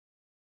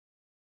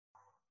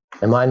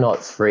Am I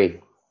not free?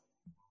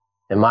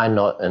 Am I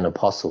not an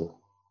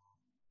apostle?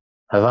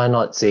 Have I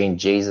not seen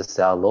Jesus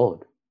our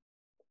Lord?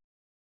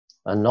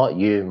 Are not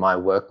you my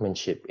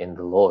workmanship in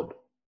the Lord?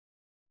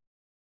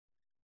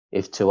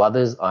 If to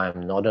others I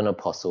am not an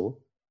apostle,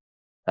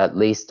 at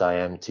least I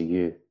am to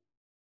you,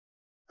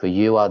 for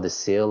you are the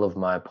seal of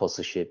my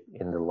apostleship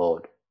in the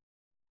Lord.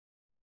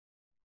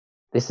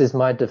 This is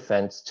my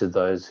defense to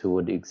those who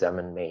would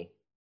examine me.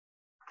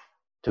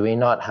 Do we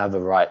not have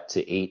a right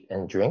to eat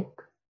and drink?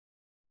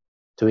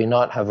 Do we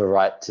not have a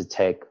right to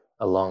take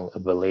along a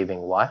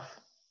believing wife,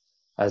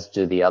 as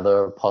do the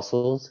other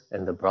apostles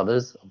and the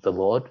brothers of the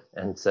Lord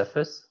and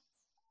Cephas?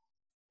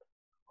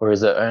 Or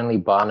is it only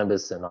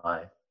Barnabas and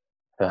I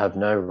who have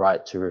no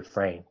right to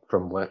refrain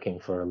from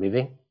working for a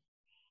living?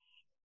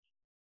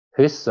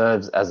 Who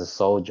serves as a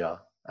soldier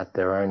at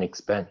their own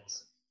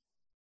expense?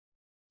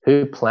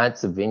 Who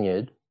plants a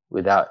vineyard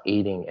without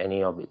eating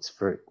any of its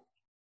fruit?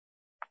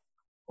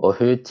 Or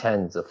who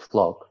tends a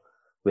flock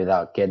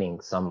without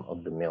getting some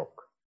of the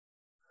milk?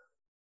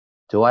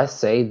 Do I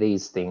say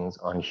these things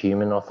on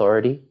human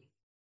authority?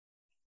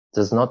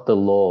 Does not the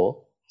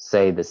law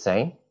say the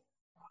same?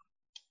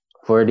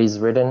 For it is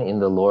written in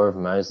the law of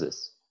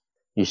Moses,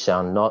 you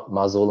shall not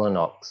muzzle an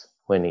ox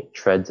when it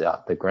treads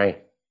out the grain.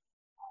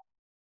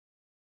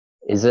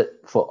 Is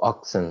it for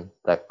oxen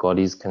that God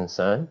is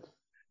concerned?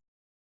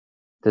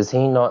 Does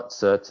he not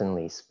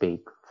certainly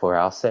speak for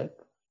our sake?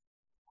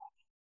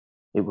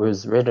 It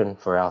was written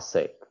for our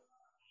sake,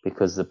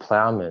 because the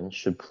plowman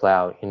should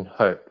plow in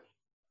hope,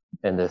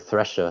 and the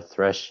thresher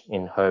thresh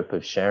in hope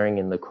of sharing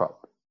in the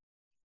crop.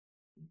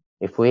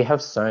 If we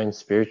have sown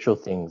spiritual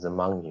things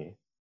among you,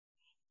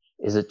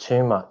 is it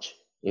too much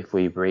if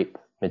we reap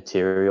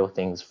material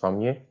things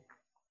from you?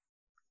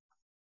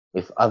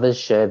 If others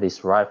share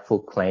this rightful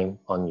claim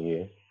on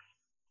you,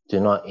 do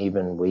not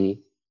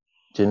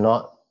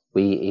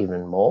we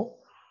even more?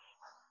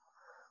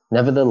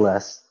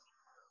 Nevertheless,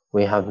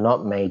 we have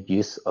not made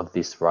use of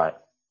this right,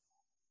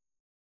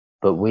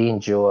 but we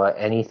endure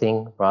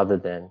anything rather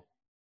than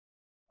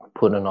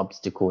put an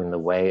obstacle in the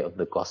way of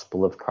the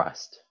gospel of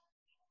Christ.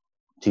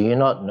 Do you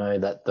not know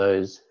that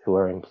those who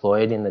are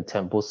employed in the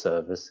temple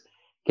service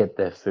get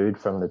their food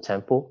from the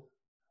temple,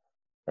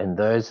 and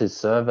those who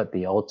serve at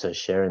the altar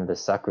share in the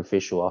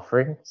sacrificial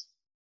offerings?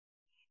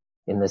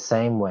 In the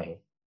same way,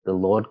 the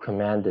Lord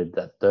commanded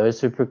that those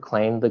who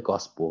proclaim the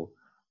gospel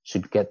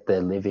should get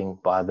their living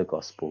by the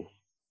gospel.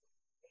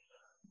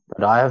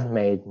 But I have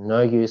made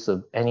no use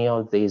of any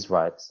of these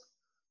rights,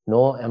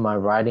 nor am I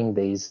writing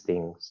these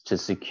things to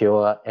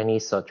secure any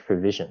such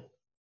provision.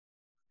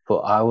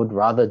 For I would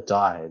rather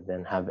die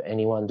than have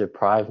anyone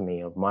deprive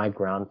me of my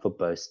ground for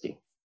boasting.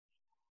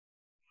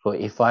 For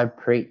if I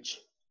preach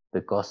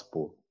the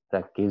gospel,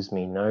 that gives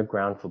me no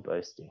ground for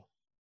boasting,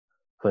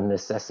 for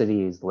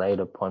necessity is laid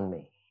upon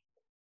me.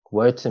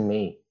 Woe to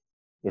me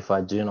if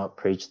I do not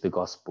preach the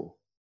gospel.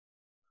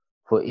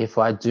 For if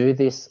I do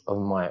this of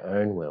my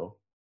own will,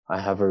 I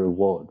have a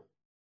reward.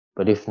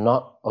 But if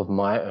not of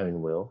my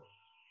own will,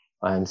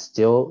 I am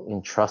still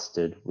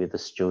entrusted with a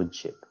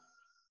stewardship.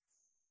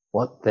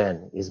 What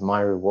then is my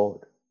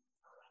reward?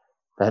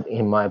 That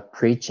in my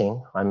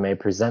preaching I may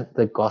present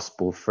the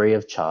gospel free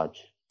of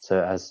charge,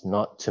 so as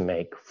not to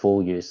make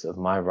full use of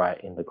my right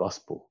in the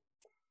gospel.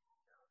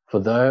 For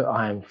though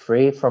I am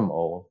free from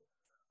all,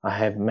 I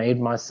have made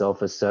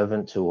myself a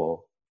servant to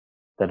all,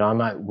 that I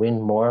might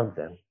win more of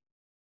them.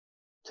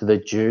 To the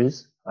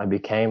Jews I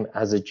became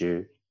as a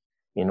Jew,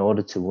 in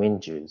order to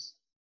win Jews.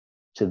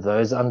 To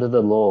those under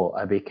the law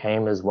I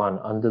became as one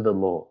under the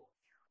law,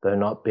 though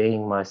not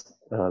being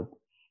myself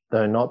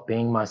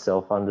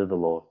under the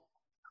law,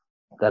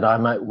 that I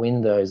might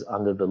win those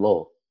under the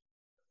law.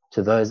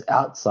 To those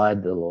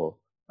outside the law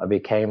I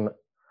became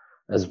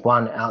as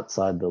one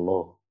outside the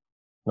law,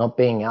 not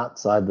being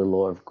outside the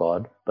law of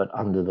God, but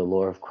under the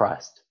law of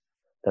Christ,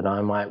 that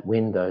I might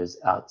win those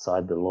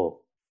outside the law.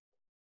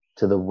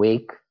 To the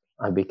weak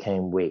I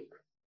became weak,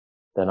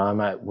 that I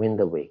might win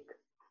the weak.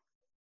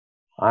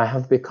 I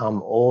have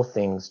become all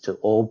things to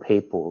all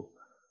people,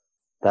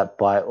 that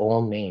by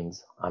all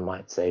means I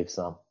might save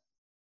some.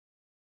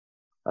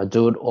 I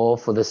do it all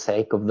for the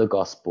sake of the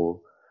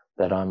gospel,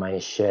 that I may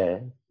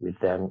share with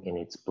them in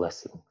its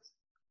blessings.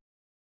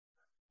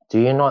 Do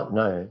you not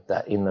know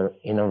that in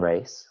a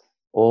race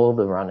all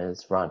the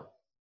runners run,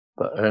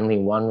 but only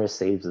one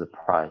receives the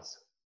prize?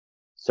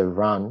 So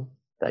run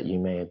that you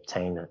may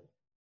obtain it.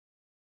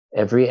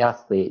 Every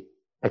athlete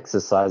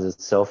exercises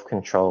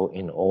self-control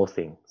in all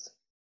things.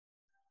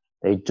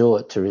 They do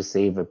it to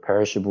receive a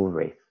perishable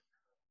wreath,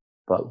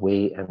 but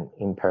we an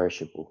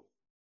imperishable.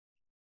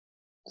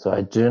 So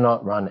I do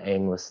not run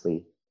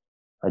aimlessly.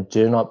 I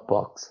do not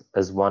box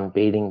as one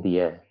beating the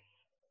air,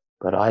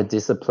 but I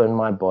discipline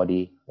my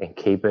body and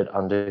keep it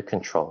under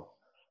control,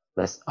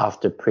 lest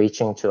after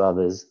preaching to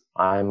others,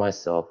 I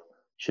myself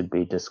should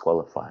be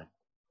disqualified.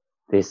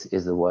 This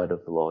is the word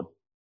of the Lord.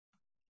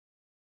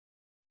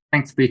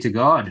 Thanks be to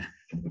God.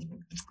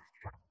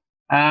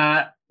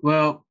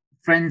 Well,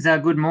 friends,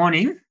 good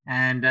morning.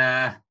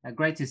 and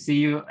great to see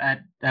you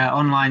at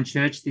online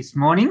church this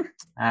morning.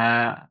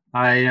 I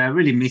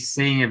really miss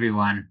seeing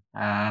everyone.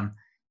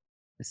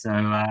 So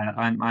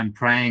I'm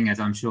praying, as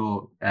I'm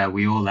sure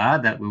we all are,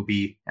 that we'll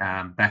be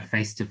back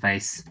face to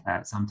face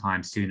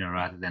sometime sooner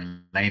rather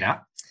than later.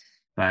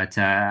 But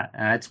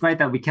it's great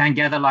that we can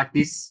gather like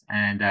this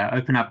and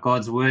open up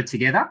God's word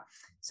together.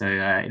 So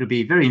it'll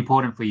be very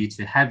important for you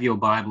to have your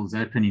Bibles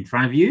open in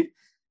front of you.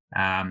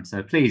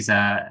 So please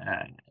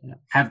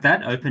have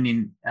that open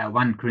in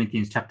 1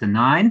 Corinthians chapter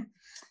 9.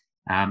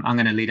 I'm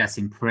going to lead us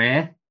in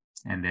prayer,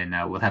 and then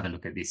we'll have a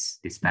look at this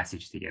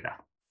passage together.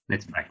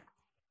 Let's pray.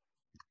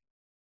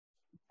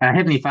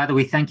 Heavenly Father,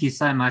 we thank you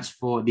so much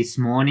for this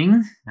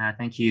morning.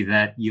 Thank you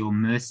that your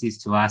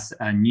mercies to us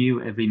are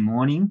new every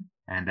morning,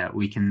 and that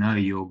we can know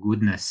your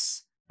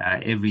goodness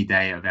every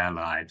day of our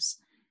lives.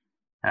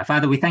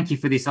 Father, we thank you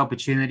for this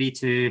opportunity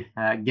to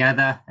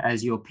gather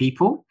as your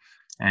people.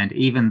 And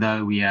even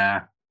though we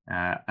are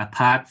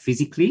apart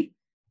physically,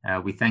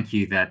 we thank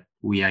you that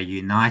we are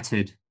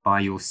united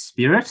by your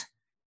Spirit,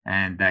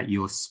 and that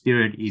your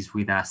Spirit is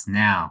with us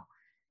now.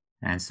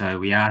 And so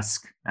we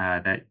ask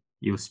that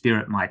your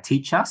Spirit might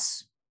teach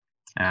us,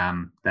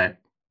 that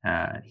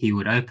he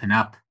would open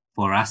up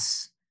for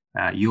us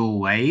your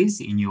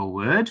ways in your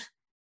word.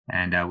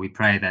 And we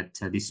pray that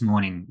this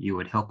morning you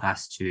would help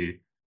us to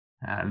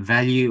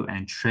value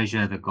and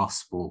treasure the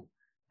gospel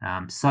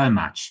so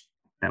much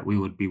that we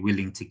would be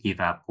willing to give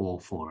up all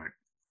for it.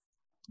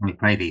 And we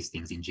pray these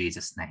things in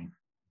Jesus' name.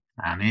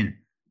 Amen.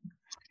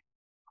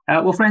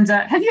 Well, friends,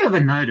 have you ever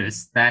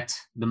noticed that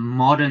the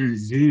modern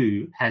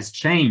zoo has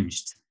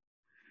changed?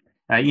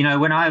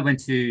 When I went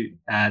to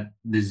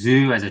the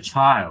zoo as a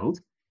child,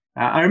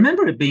 I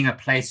remember it being a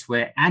place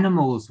where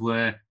animals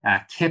were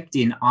kept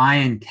in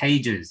iron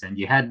cages, and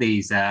you had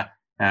these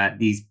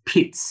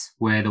pits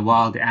where the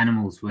wild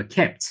animals were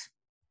kept.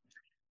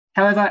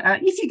 However,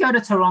 if you go to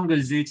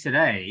Taronga Zoo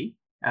today,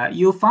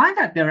 you'll find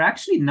that there are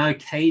actually no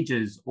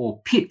cages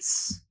or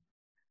pits,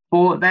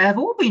 or they have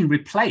all been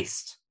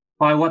replaced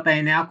by what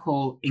they now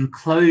call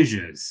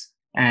enclosures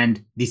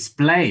and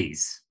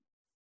displays.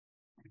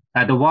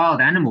 The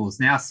wild animals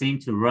now seem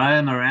to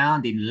roam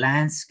around in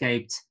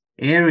landscaped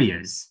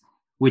areas,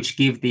 which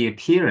give the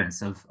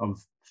appearance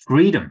of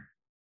freedom.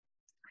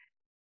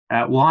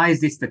 Why is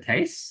this the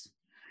case?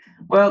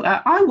 Well,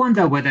 I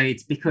wonder whether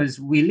it's because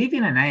we live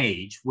in an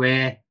age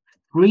where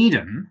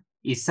freedom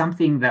is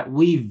something that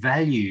we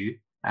value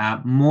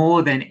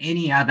more than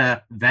any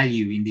other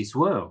value in this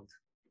world.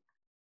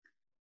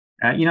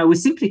 We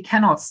simply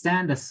cannot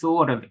stand the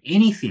thought of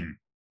anything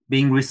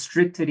being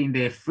restricted in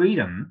their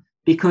freedom,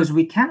 because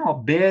we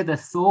cannot bear the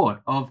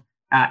thought of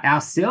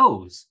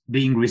ourselves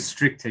being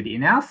restricted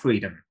in our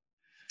freedom.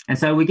 And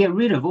so we get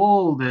rid of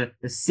all the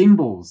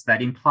symbols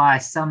that imply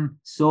some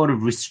sort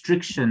of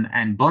restriction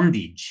and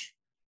bondage.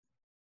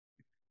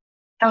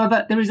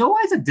 However, there is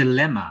always a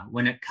dilemma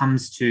when it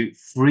comes to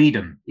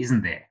freedom,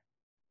 isn't there?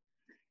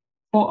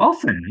 For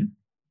often,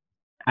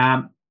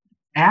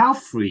 our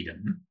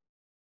freedom,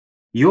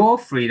 your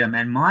freedom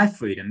and my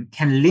freedom,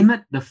 can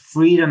limit the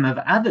freedom of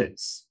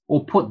others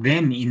or put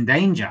them in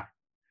danger.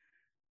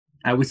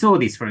 We saw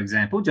this, for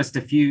example, just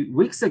a few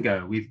weeks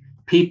ago with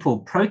people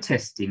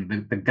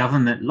protesting the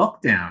government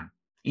lockdown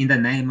in the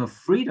name of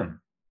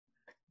freedom,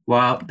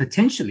 while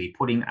potentially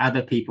putting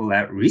other people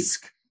at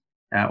risk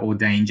or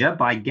danger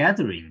by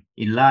gathering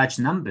in large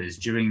numbers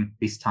during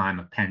this time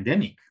of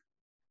pandemic.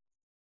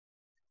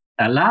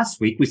 Last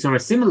week, we saw a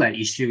similar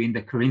issue in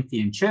the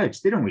Corinthian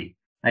church, didn't we?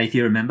 If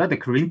you remember, the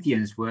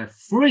Corinthians were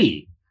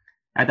free.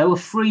 They were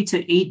free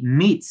to eat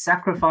meat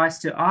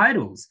sacrificed to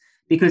idols,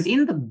 because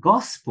in the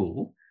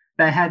gospel,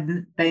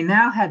 they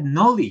now had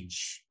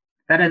knowledge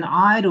that an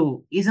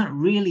idol isn't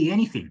really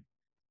anything,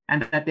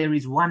 and that there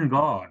is one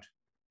God.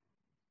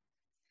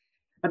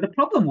 But the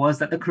problem was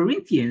that the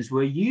Corinthians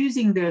were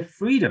using their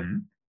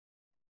freedom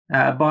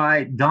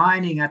by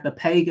dining at the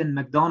pagan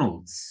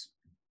McDonald's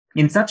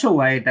in such a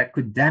way that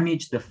could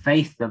damage the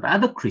faith of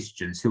other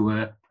Christians who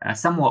were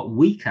somewhat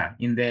weaker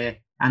in their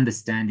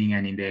understanding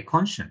and in their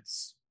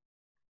conscience.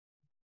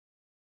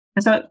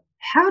 And so,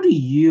 how do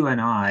you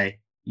and I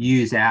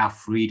use our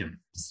freedoms?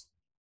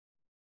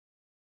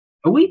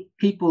 Are we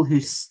people who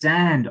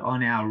stand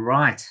on our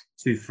right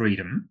to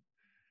freedom?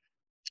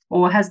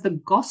 Or has the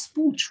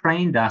gospel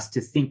trained us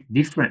to think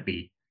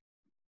differently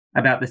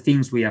about the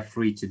things we are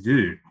free to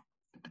do?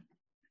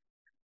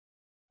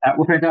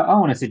 Well, friends, I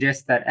want to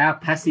suggest that our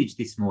passage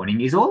this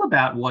morning is all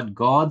about what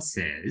God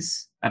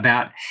says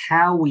about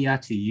how we are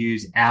to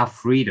use our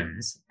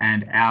freedoms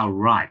and our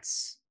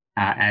rights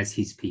as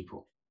his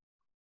people.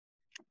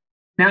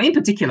 Now, in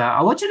particular,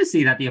 I want you to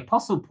see that the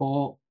Apostle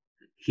Paul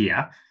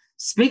here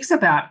speaks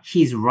about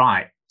his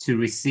right to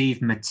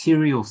receive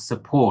material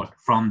support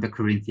from the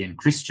Corinthian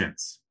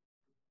Christians.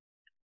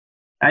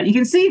 You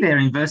can see there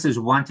in verses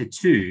 1 to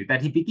 2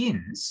 that he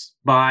begins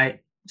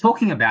by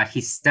talking about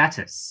his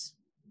status.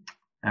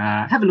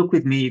 Have a look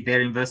with me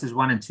there in verses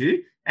 1 and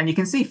 2, and you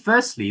can see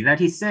firstly that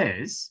he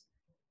says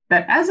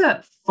that as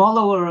a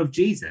follower of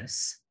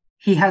Jesus,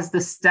 he has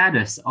the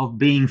status of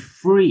being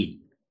free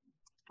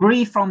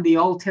from the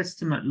Old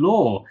Testament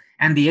law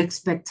and the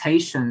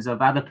expectations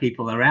of other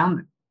people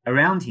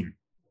around him.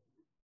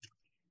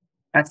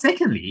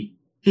 Secondly,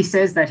 he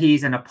says that he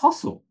is an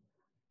apostle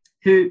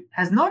who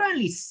has not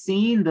only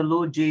seen the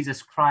Lord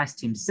Jesus Christ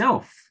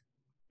himself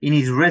in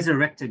his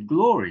resurrected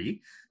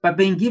glory, but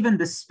been given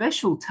the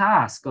special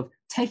task of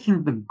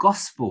taking the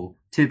gospel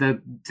to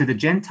the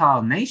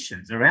Gentile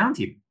nations around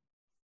him.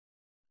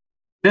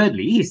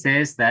 Thirdly, he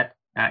says that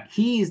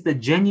he is the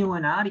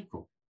genuine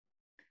article,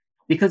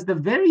 because the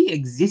very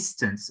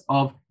existence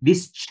of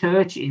this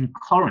church in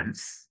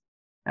Corinth,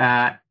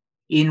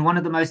 in one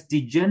of the most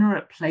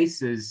degenerate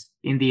places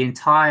in the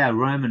entire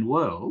Roman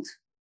world,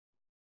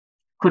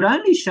 could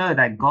only show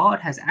that God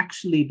has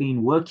actually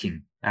been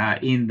working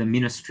in the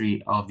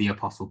ministry of the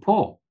Apostle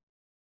Paul.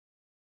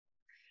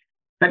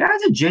 But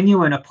as a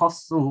genuine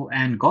apostle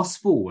and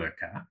gospel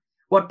worker,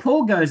 what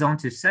Paul goes on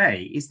to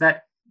say is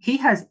that he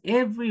has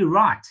every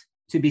right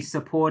to be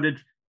supported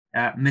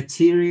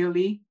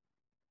materially,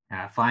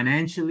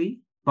 financially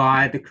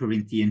by the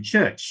Corinthian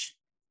church.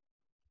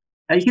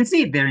 You can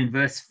see it there in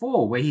verse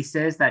 4, where he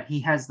says that he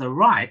has the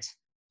right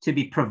to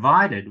be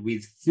provided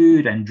with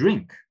food and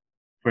drink,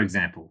 for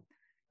example.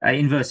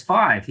 In verse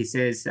 5, he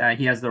says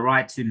he has the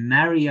right to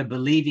marry a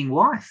believing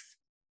wife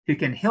who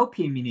can help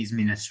him in his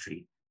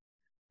ministry,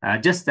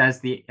 just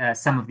as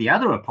some of the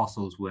other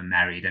apostles were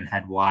married and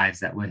had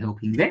wives that were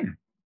helping them.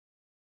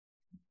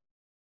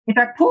 In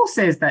fact, Paul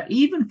says that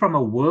even from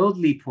a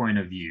worldly point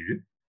of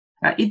view,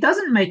 it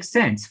doesn't make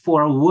sense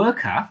for a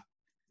worker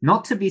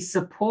not to be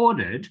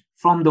supported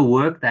from the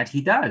work that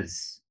he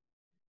does.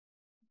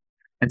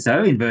 And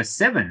so in verse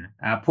 7,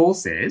 Paul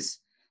says,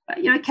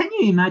 can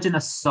you imagine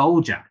a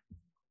soldier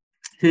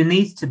who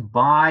needs to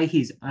buy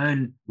his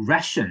own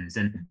rations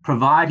and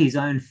provide his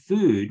own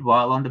food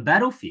while on the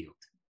battlefield?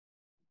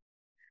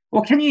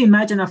 Or can you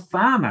imagine a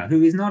farmer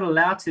who is not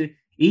allowed to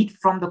eat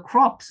from the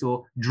crops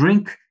or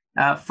drink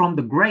from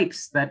the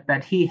grapes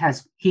that he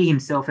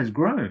himself has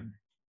grown?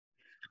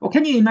 Or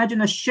can you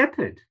imagine a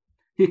shepherd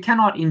who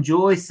cannot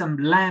enjoy some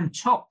lamb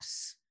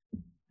chops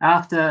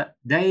after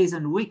days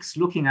and weeks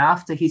looking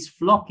after his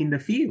flock in the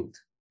field?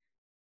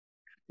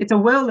 It's a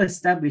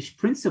well-established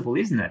principle,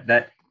 isn't it,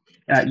 that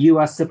you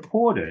are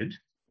supported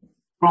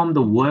from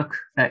the work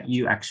that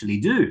you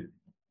actually do.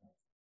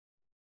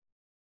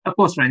 Of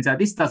course, friends,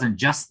 this doesn't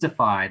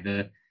justify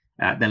the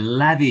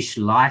lavish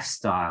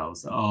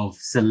lifestyles of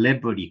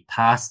celebrity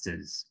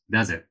pastors,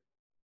 does it?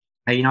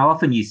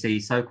 Often you see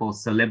so-called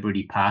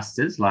celebrity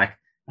pastors like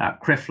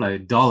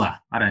Creflo Dollar.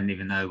 I don't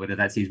even know whether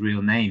that's his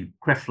real name,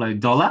 Creflo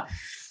Dollar,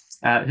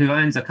 who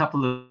owns a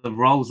couple of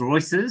Rolls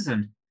Royces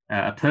and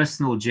a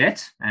personal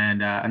jet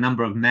and a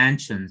number of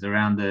mansions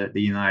around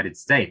the United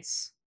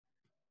States.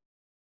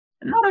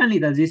 And not only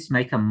does this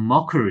make a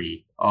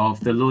mockery of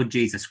the Lord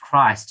Jesus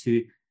Christ,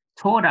 who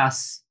taught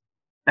us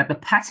that the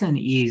pattern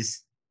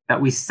is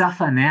that we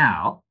suffer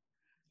now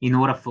in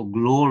order for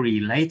glory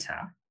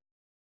later,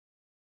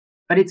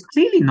 but it's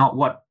clearly not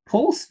what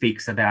Paul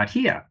speaks about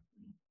here.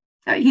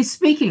 He's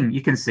speaking,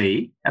 you can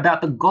see,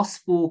 about the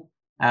gospel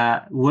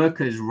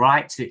workers'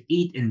 right to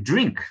eat and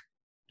drink,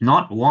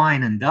 not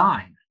wine and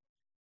dine.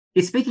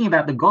 He's speaking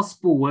about the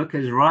gospel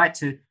workers' right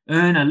to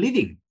earn a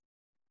living,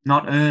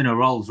 not earn a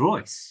Rolls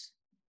Royce.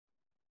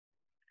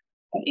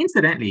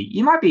 Incidentally,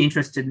 you might be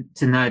interested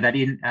to know that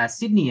in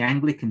Sydney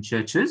Anglican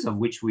churches, of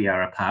which we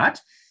are a part,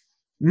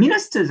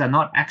 ministers are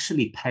not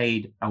actually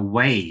paid a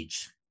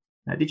wage.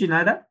 Did you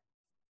know that?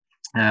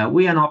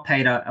 We are not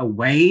paid a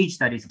wage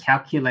that is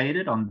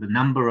calculated on the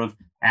number of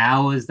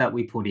hours that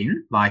we put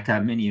in, like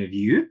many of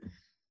you,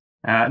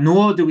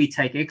 nor do we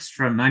take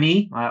extra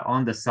money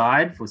on the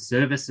side for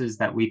services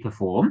that we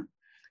perform.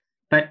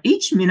 But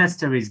each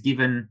minister is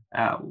given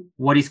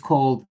what is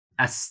called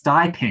a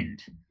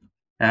stipend,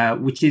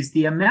 which is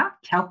the amount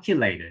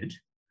calculated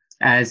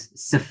as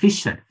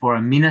sufficient for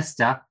a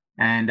minister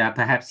and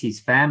perhaps his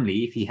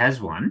family, if he has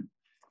one,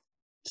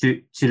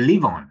 to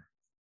live on.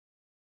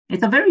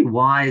 It's a very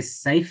wise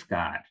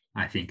safeguard,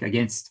 I think,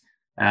 against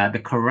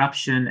the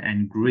corruption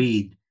and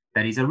greed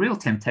that is a real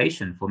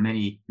temptation for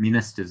many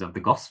ministers of the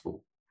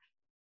gospel.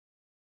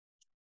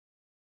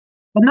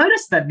 But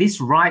notice that this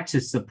right to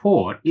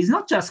support is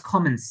not just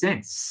common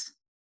sense,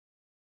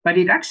 but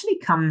it actually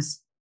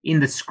comes in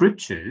the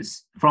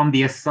scriptures from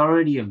the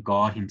authority of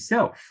God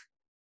himself.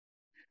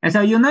 And so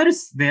you'll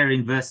notice there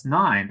in verse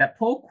 9 that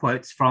Paul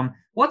quotes from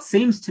what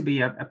seems to be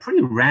a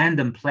pretty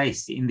random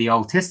place in the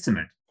Old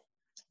Testament.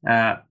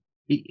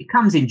 It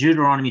comes in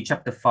Deuteronomy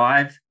chapter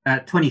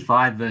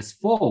 25, verse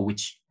 4,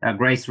 which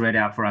Grace read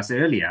out for us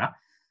earlier,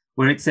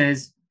 where it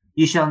says,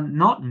 "You shall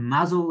not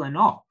muzzle an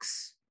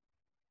ox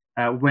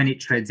when it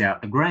treads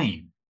out the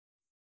grain."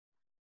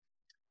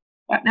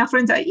 Now,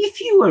 friends, if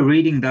you were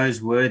reading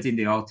those words in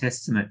the Old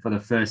Testament for the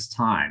first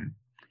time,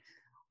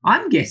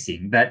 I'm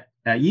guessing that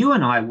you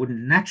and I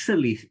wouldn't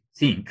naturally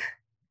think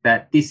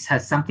that this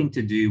has something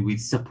to do with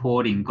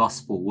supporting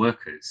gospel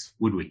workers,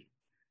 would we?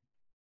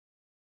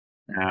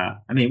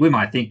 We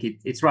might think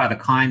it's rather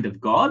kind of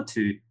God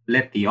to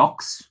let the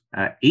ox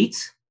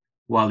eat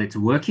while it's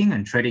working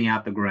and treading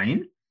out the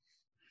grain.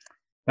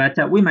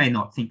 But we may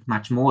not think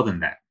much more than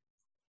that.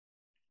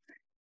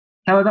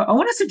 However, I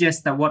want to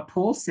suggest that what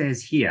Paul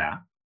says here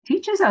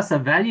teaches us a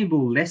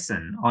valuable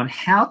lesson on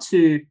how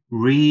to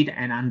read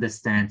and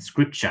understand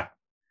Scripture.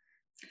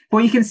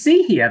 For you can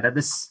see here that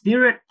the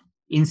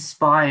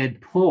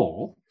Spirit-inspired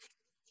Paul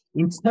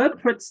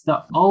interprets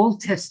the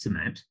Old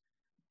Testament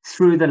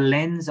through the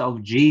lens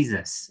of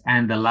Jesus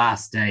and the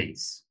last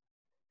days.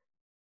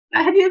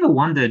 Now, have you ever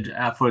wondered,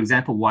 for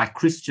example, why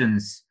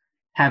Christians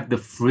have the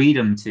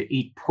freedom to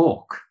eat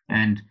pork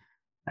and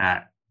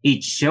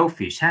eat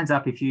shellfish? Hands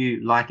up if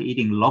you like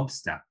eating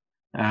lobster.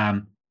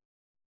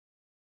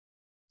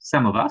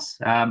 Some of us.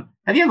 Have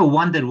you ever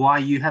wondered why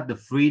you have the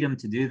freedom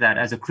to do that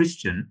as a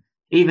Christian,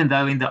 even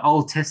though in the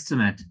Old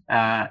Testament,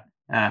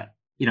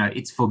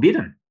 it's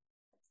forbidden?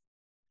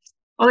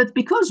 Well, it's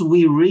because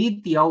we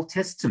read the Old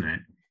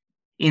Testament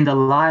in the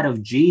light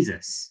of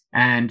Jesus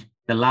and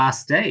the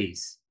last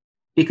days.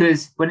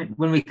 Because when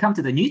we come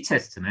to the New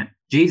Testament,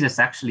 Jesus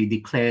actually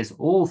declares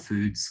all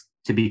foods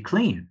to be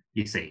clean,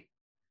 you see.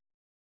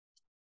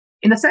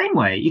 In the same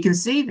way, you can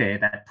see there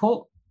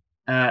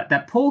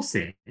that Paul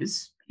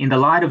says, in the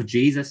light of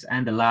Jesus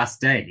and the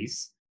last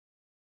days,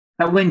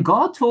 that when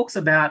God talks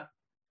about,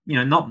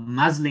 not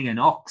muzzling an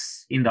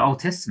ox in the Old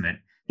Testament,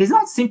 he's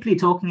not simply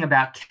talking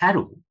about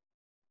cattle,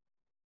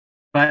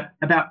 but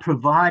about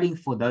providing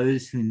for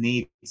those who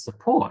need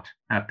support,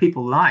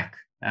 people like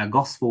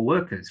gospel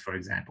workers, for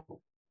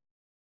example.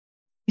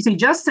 You see,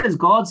 just as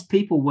God's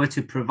people were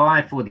to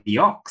provide for the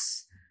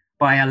ox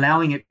by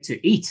allowing it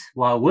to eat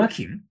while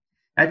working,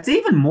 it's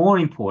even more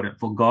important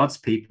for God's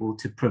people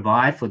to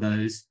provide for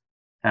those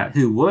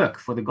who work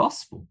for the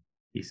gospel,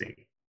 you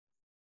see.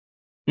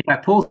 In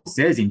fact, Paul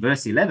says in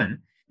verse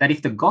 11 that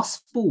if the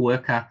gospel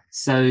worker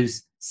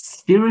sows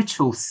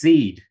spiritual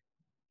seed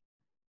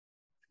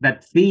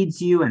that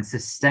feeds you and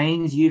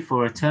sustains you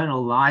for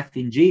eternal life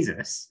in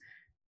Jesus,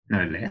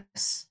 no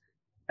less,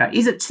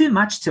 is it too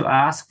much to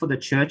ask for the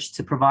church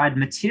to provide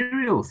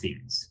material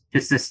things to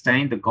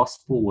sustain the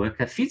gospel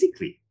worker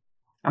physically?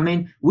 I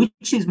mean,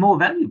 which is more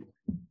valuable?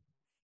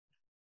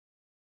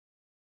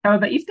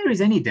 However, if there is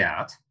any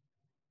doubt,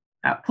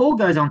 Paul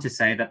goes on to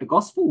say that the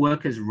gospel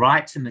worker's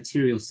right to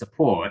material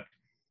support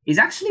is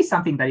actually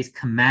something that is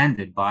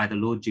commanded by the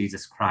Lord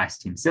Jesus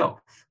Christ himself.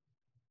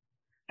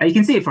 You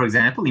can see it, for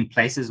example, in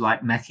places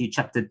like Matthew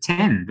chapter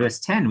 10, verse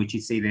 10, which you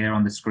see there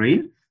on the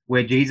screen,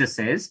 where Jesus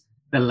says,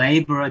 the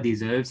laborer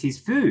deserves his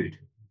food.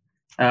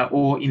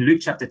 Or in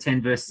Luke chapter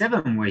 10, verse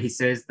 7, where he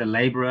says, the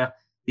laborer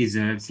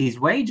deserves his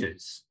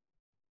wages.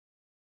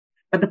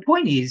 But the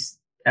point is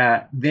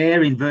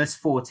there in verse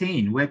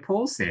 14, where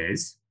Paul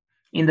says,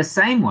 in the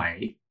same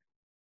way,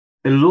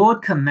 the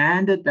Lord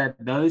commanded that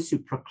those who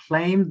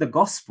proclaim the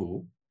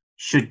gospel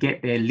should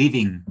get their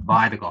living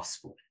by the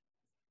gospel.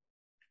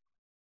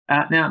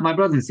 Now, my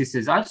brothers and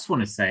sisters, I just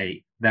want to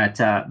say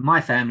that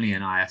my family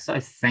and I are so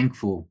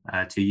thankful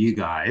to you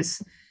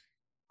guys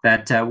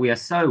that we are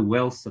so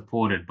well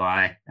supported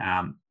by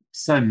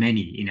so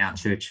many in our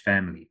church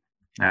family.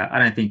 I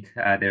don't think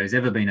there has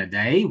ever been a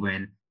day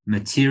when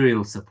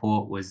material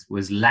support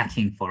was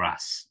lacking for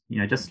us.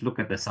 Just look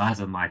at the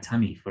size of my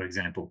tummy, for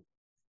example.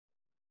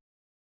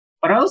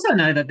 But I also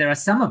know that there are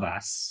some of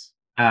us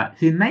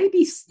who may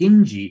be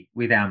stingy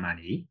with our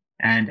money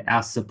and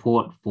our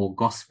support for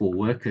gospel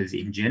workers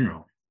in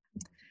general.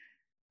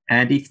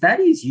 And if that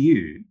is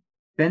you,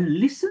 then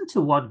listen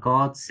to what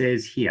God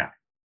says here.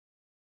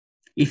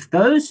 If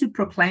those who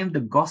proclaim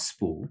the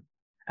gospel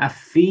are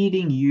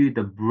feeding you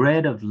the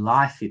bread of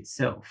life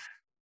itself,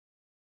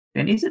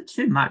 then is it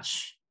too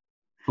much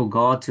for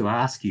God to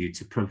ask you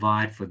to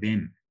provide for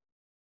them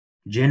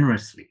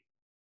generously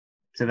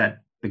so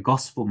that the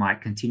gospel might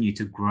continue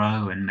to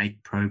grow and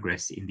make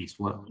progress in this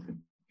world?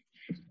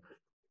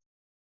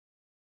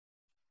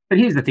 But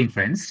here's the thing,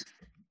 friends.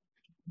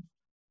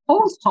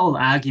 Paul's whole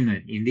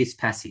argument in this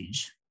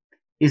passage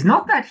is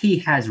not that he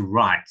has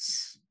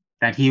rights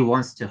that he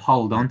wants to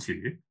hold on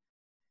to,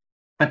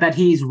 but that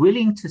he is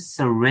willing to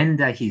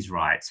surrender his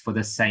rights for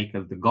the sake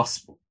of the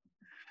gospel.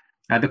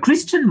 The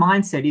Christian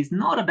mindset is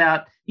not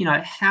about,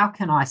 how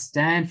can I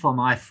stand for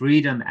my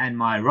freedom and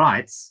my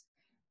rights,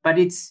 but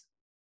it's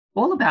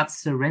all about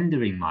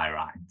surrendering my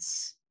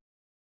rights.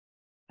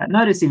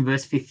 Notice in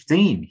verse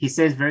 15, he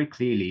says very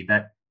clearly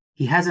that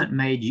he hasn't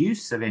made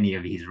use of any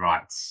of his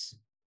rights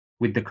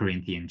with the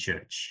Corinthian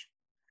church,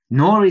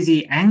 nor is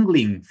he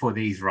angling for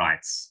these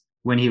rights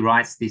when he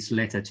writes this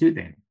letter to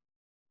them.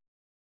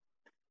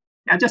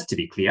 Now, just to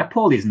be clear,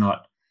 Paul is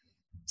not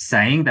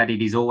saying that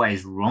it is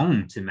always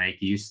wrong to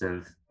make use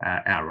of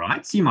our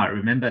rights. You might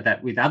remember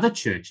that with other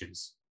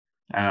churches,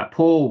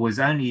 Paul was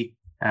only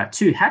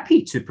too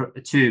happy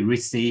to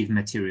receive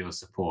material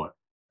support.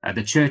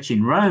 The church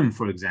in Rome,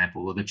 for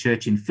example, or the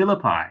church in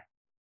Philippi.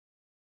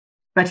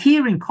 But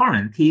here in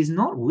Corinth, he is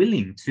not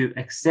willing to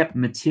accept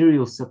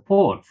material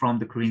support from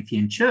the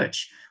Corinthian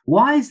church.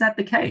 Why is that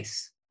the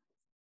case?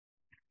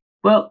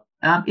 Well,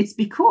 it's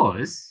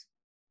because,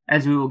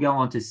 as we will go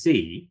on to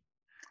see,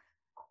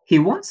 he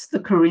wants the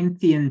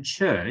Corinthian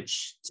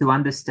church to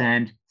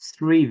understand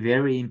three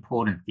very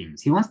important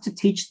things. He wants to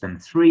teach them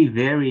three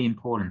very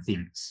important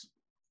things.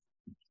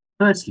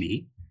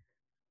 Firstly,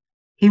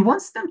 he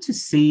wants them to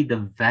see the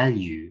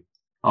value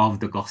of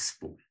the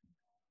gospel.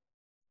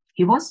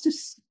 He wants to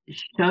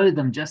show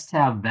them just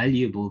how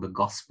valuable the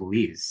gospel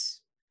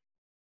is.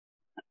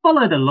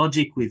 Follow the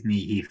logic with me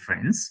here,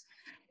 friends.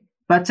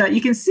 But you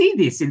can see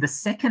this in the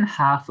second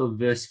half of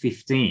verse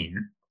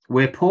 15,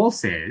 where Paul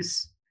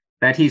says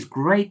that his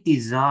great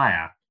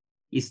desire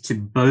is to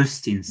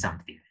boast in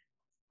something.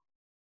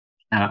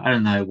 I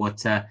don't know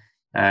what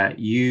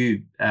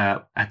you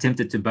are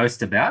tempted to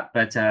boast about,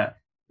 but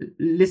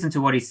listen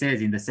to what he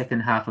says in the second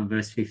half of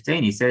verse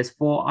 15. He says,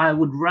 "For I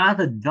would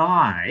rather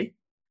die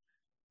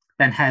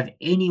than have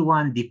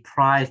anyone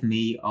deprive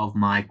me of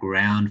my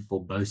ground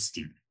for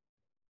boasting."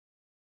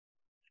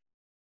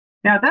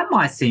 Now, that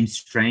might seem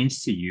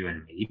strange to you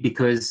and me,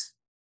 because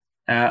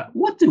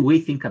what do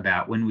we think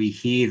about when we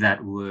hear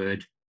that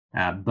word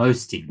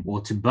boasting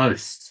or to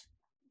boast?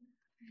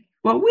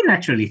 Well, we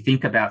naturally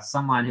think about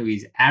someone who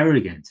is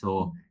arrogant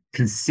or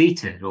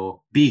conceited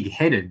or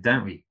big-headed,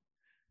 don't we?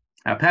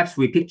 Perhaps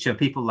we picture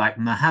people like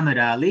Muhammad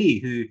Ali,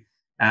 who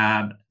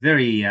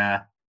very,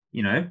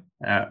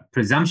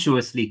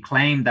 presumptuously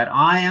claimed that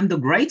I am the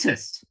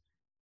greatest.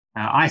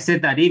 I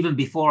said that even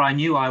before I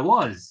knew I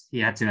was, he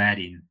had to add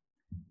in.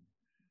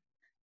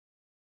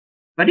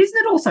 But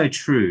isn't it also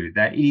true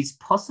that it is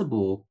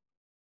possible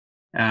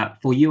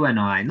for you and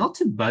I not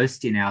to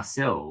boast in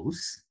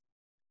ourselves,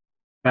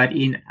 but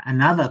in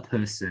another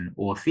person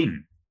or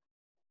thing?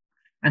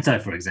 And so,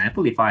 for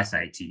example, if I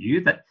say to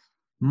you that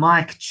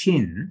Mike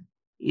Chin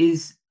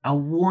is a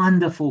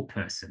wonderful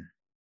person,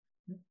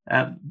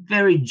 a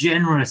very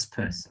generous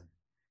person.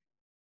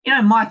 You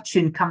know, Mike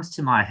Chin comes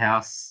to my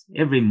house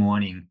every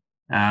morning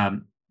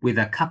with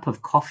a cup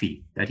of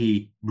coffee that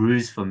he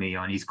brews for me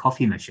on his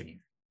coffee machine.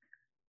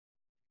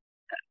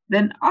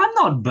 Then I'm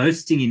not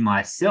boasting in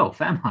myself,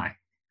 am I?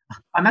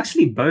 I'm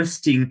actually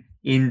boasting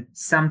in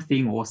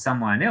something or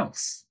someone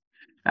else.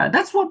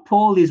 That's what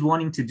Paul is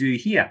wanting to do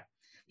here.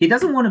 He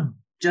doesn't want to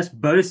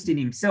just boast in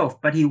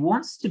himself, but he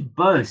wants to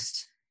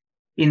boast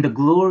in the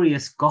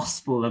glorious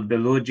gospel of the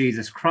Lord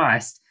Jesus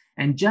Christ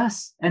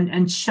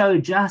and show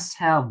just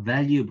how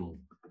valuable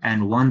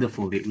and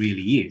wonderful it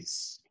really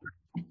is.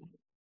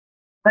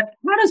 But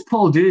how does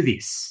Paul do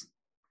this?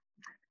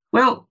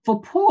 Well,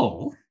 for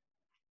Paul,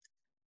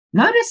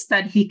 notice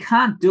that he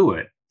can't do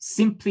it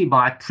simply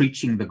by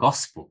preaching the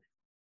gospel.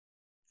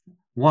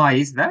 Why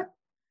is that?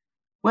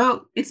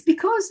 Well, it's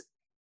because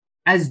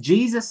as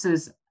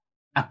Jesus's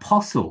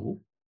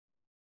apostle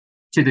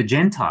to the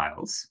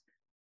Gentiles,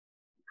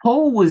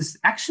 Paul was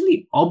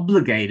actually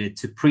obligated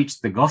to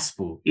preach the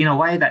gospel in a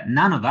way that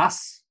none of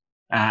us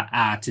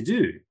are to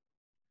do.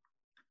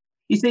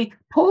 You see,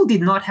 Paul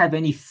did not have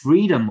any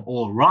freedom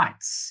or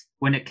rights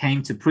when it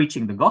came to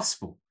preaching the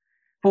gospel,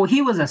 for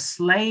he was a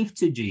slave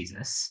to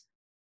Jesus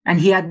and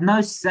he had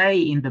no say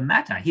in the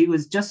matter. He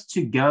was just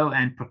to go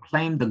and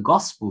proclaim the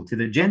gospel to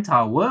the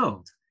Gentile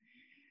world.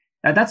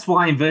 That's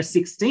why in verse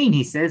 16,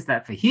 he says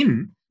that for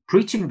him,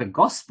 preaching the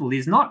gospel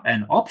is not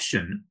an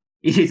option,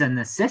 it is a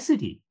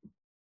necessity.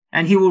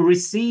 And he will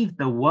receive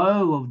the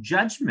woe of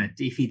judgment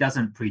if he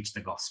doesn't preach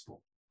the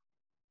gospel.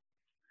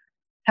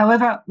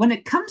 However, when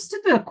it comes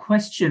to the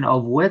question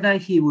of whether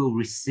he will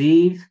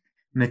receive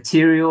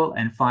material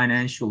and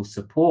financial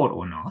support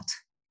or not,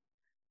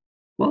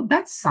 well,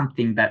 that's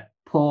something that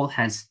Paul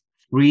has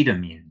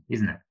freedom in,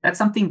 isn't it? That's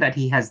something that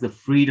he has the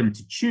freedom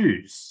to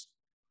choose.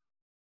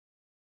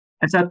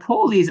 And so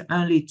Paul is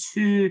only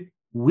too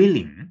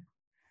willing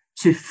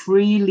to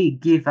freely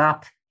give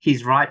up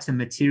his right to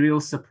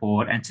material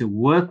support and to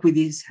work with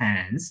his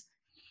hands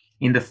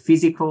in the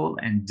physical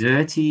and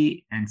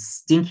dirty and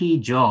stinky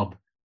job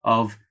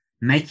of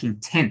making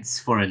tents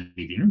for a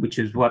living, which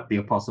is what the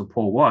Apostle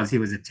Paul was. He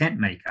was a tent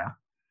maker,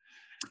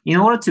 in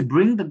order to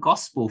bring the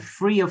gospel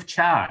free of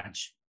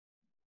charge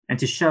and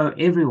to show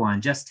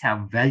everyone just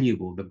how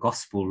valuable the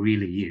gospel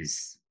really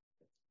is.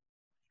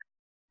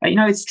 You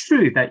know, it's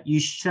true that you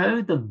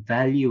show the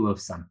value of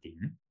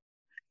something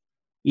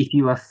if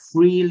you are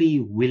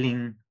freely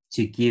willing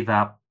to give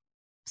up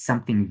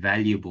something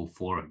valuable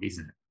for it,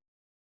 isn't it?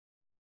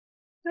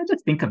 Now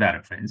just think about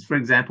it, friends. For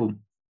example,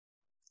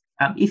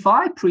 if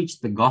I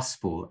preach the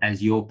gospel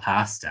as your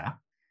pastor,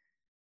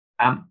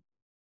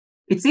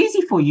 it's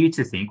easy for you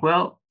to think,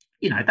 well,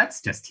 you know,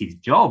 that's just his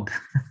job.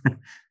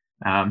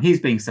 He's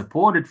being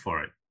supported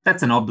for it.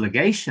 That's an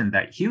obligation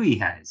that Huey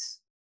has.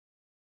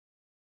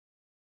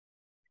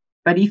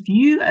 But if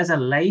you as a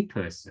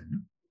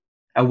layperson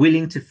are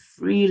willing to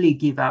freely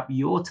give up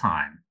your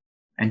time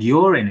and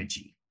your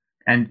energy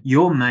and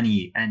your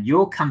money and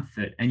your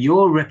comfort and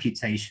your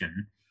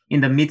reputation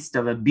in the midst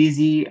of a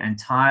busy and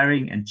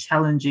tiring and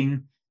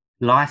challenging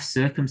life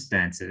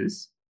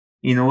circumstances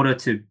in order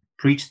to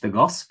preach the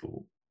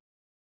gospel,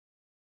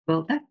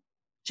 well, that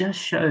just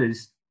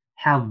shows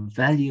how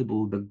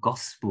valuable the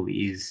gospel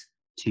is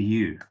to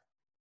you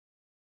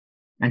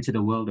and to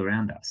the world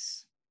around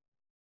us.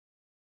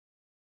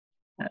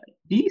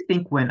 Do you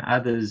think when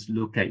others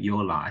look at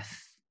your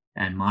life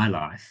and my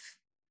life,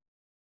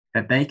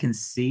 that they can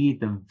see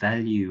the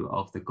value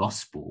of the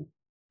gospel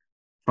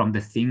from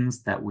the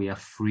things that we are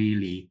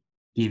freely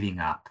giving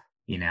up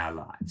in our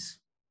lives,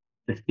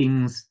 the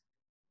things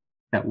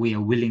that we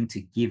are willing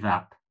to give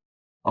up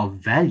of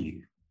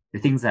value, the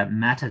things that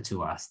matter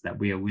to us that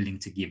we are willing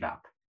to give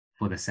up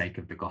for the sake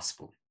of the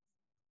gospel?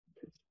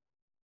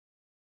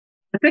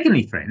 But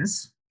secondly,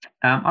 friends,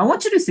 I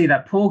want you to see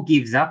that Paul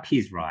gives up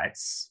his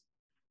rights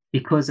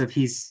because of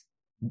his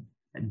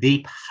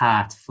deep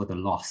heart for the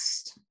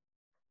lost.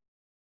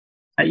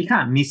 You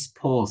can't miss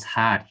Paul's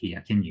heart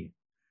here, can you?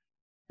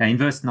 Now, in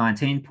verse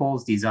 19,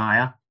 Paul's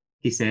desire,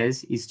 he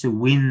says, is to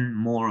win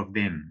more of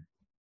them.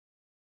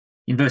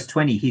 In verse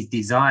 20, his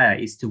desire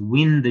is to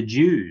win the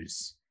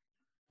Jews,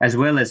 as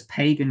well as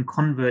pagan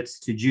converts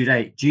to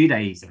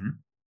Judaism,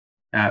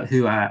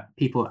 who are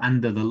people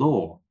under the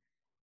law.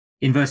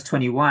 In verse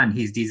 21,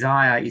 his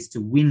desire is to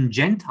win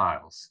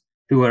Gentiles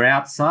who are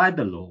outside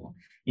the law.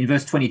 In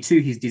verse 22,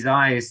 his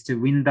desire is to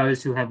win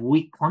those who have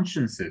weak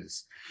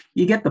consciences.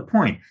 You get the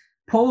point.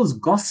 Paul's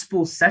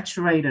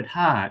gospel-saturated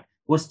heart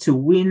was to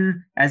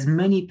win as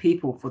many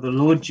people for the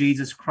Lord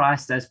Jesus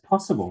Christ as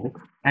possible,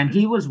 and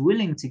he was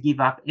willing to give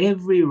up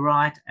every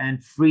right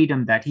and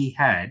freedom that he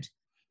had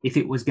if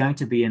it was going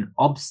to be an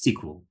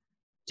obstacle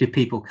to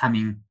people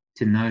coming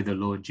to know the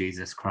Lord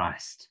Jesus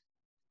Christ.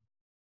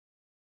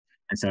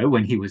 And so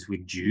when he was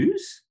with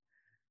Jews,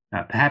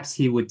 perhaps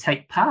he would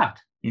take part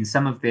in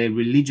some of their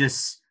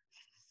religious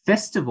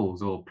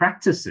festivals or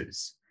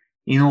practices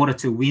in order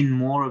to win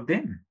more of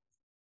them.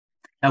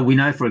 We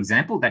know, for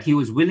example, that he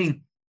was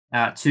willing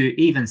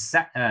to even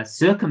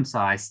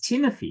circumcise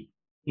Timothy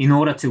in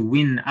order to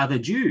win other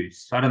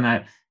Jews. I don't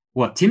know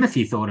what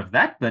Timothy thought of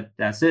that, but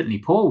certainly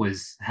Paul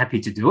was happy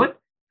to do it.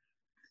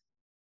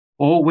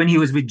 Or when he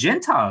was with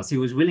Gentiles, he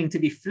was willing to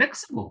be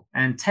flexible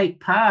and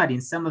take part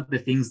in some of the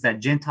things that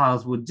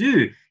Gentiles would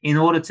do in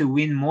order to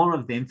win more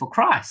of them for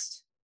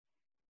Christ.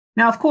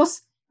 Now, of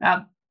course,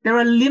 there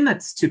are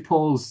limits to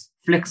Paul's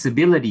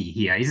flexibility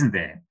here, isn't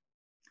there?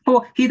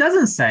 For he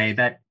doesn't say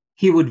that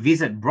he would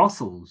visit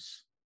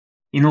brothels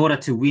in order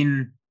to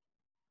win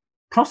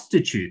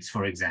prostitutes,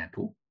 for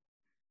example,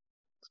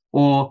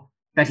 or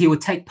that he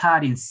would take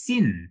part in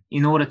sin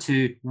in order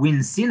to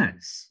win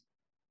sinners.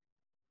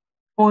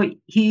 Or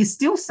he is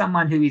still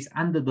someone who is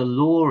under the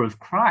law of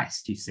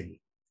Christ, you see.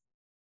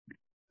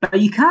 But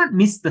you can't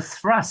miss the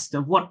thrust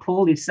of what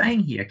Paul is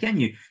saying here, can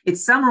you?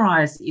 It's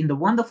summarized in the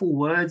wonderful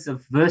words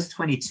of verse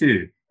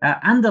 22.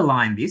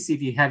 Underline this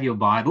if you have your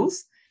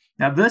Bibles.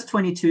 Now, verse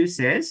 22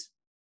 says,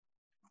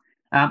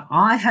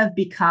 I have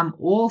become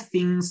all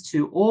things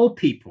to all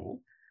people,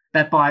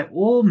 that by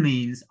all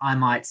means I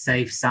might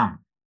save some.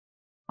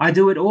 I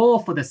do it all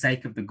for the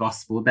sake of the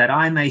gospel, that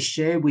I may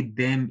share with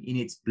them in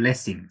its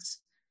blessings.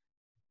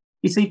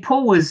 You see,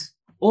 Paul was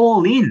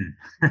all in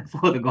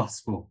for the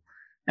gospel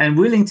and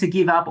willing to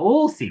give up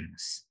all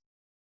things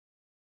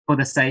for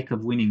the sake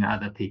of winning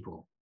other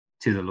people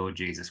to the Lord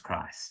Jesus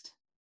Christ.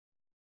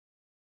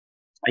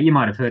 You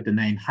might have heard the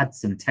name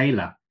Hudson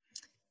Taylor.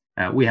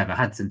 We have a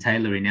Hudson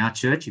Taylor in our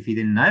church, if you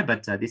didn't know,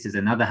 but this is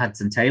another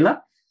Hudson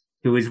Taylor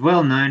who is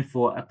well known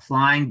for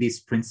applying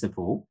this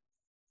principle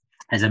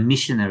as a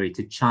missionary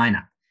to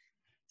China.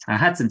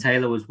 Hudson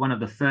Taylor was one of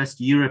the first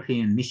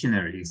European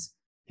missionaries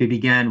who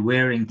began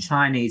wearing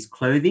Chinese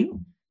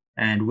clothing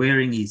and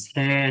wearing his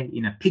hair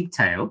in a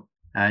pigtail,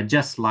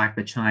 just like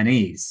the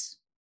Chinese.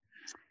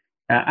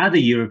 Other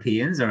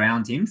Europeans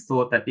around him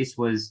thought that this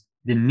was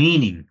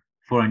demeaning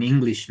for an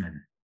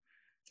Englishman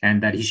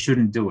and that he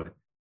shouldn't do it.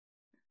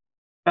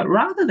 But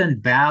rather than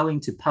bowing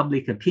to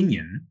public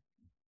opinion,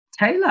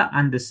 Taylor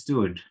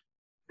understood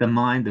the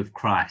mind of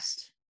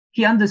Christ.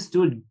 He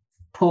understood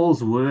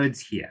Paul's words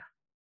here.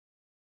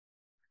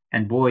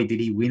 And boy, did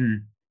he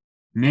win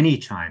many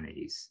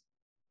Chinese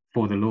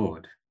for the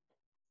Lord.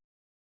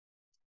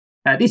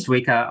 This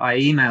week, I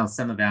emailed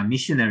some of our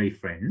missionary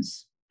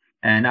friends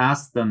and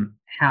asked them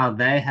how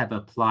they have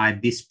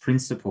applied this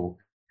principle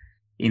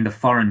in the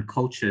foreign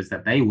cultures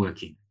that they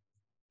work in.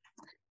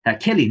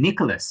 Kelly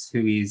Nicholas,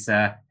 who is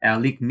our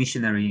lead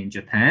missionary in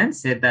Japan,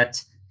 said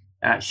that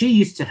she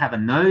used to have a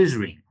nose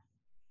ring.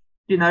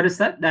 Did you notice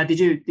that? Did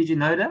you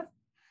know that?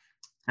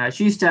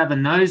 She used to have a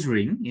nose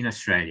ring in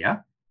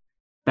Australia,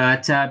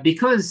 but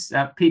because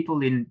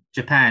people in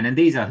Japan, and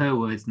these are her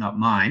words, not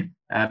mine,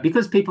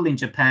 because people in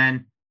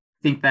Japan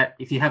think that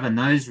if you have a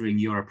nose ring,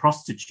 you're a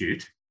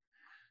prostitute,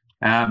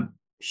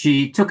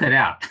 she took it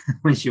out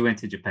when she went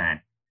to Japan.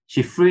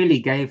 She freely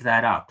gave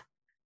that up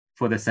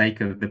for the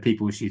sake of the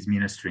people she's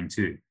ministering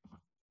to.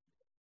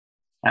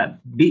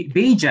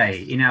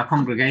 BJ in our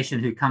congregation,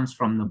 who comes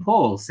from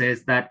Nepal,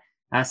 says that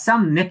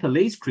some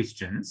Nepalese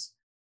Christians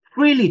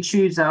freely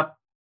choose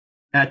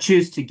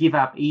to give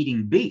up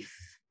eating beef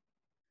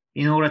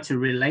in order to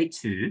relate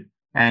to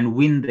and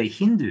win the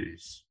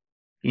Hindus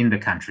in the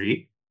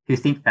country who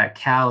think that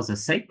cows are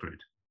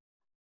sacred.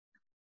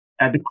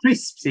 The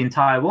crisps in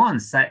Taiwan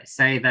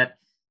say that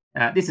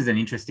this is an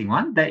interesting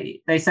one.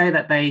 They say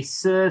that they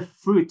serve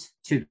fruit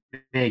to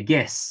their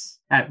guests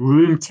at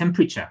room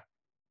temperature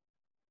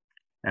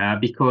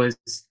because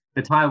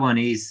the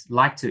Taiwanese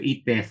like to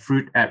eat their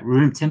fruit at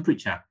room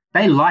temperature.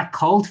 They like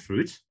cold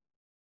fruit,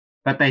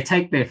 but they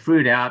take their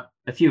fruit out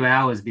a few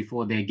hours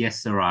before their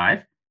guests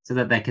arrive so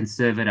that they can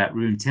serve it at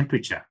room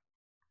temperature.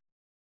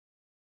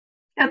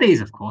 Now,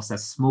 these, of course, are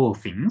small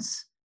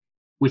things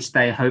which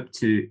they hope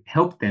to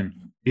help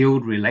them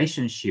build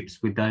relationships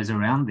with those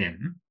around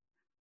them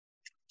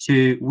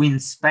to win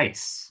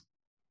space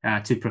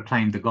to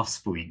proclaim the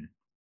gospel in.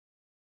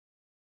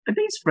 But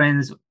these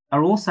friends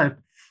are also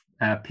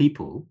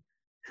people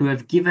who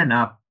have given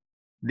up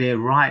their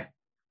right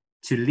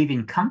to live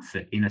in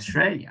comfort in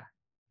Australia.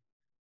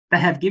 They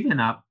have given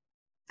up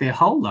their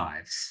whole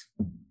lives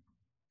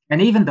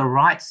and even the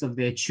rights of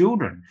their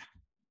children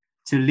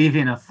to live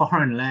in a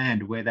foreign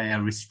land where they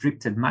are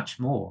restricted much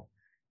more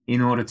in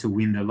order to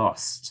win the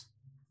lost.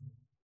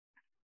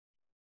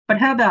 But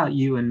how about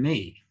you and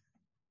me?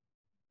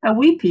 Are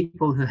we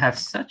people who have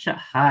such a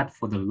heart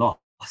for the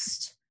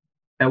lost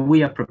that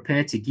we are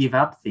prepared to give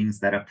up things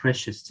that are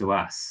precious to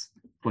us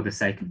for the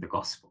sake of the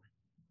gospel?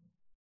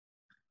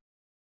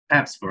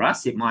 Perhaps for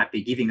us, it might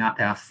be giving up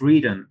our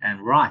freedom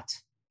and right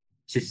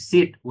to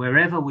sit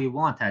wherever we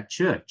want at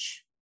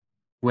church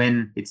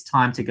when it's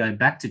time to go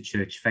back to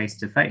church face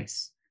to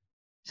face,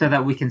 so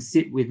that we can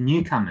sit with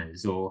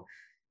newcomers or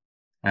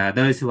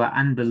those who are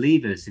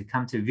unbelievers who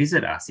come to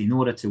visit us in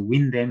order to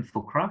win them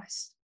for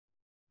Christ.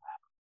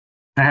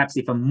 Perhaps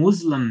if a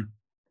Muslim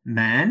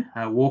man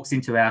walks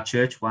into our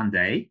church one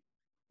day,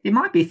 he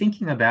might be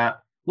thinking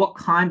about what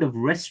kind of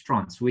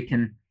restaurants we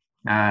can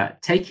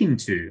take him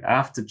to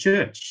after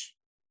church,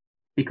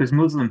 because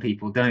Muslim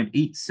people don't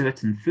eat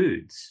certain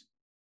foods.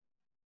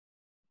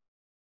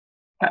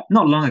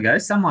 Not long ago,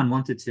 someone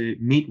wanted to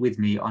meet with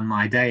me on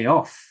my day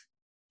off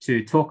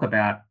to talk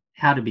about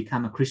how to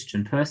become a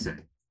Christian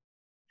person.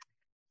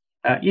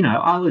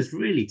 I was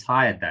really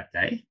tired that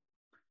day.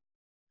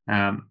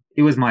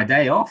 It was my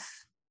day off.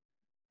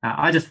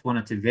 I just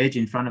wanted to veg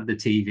in front of the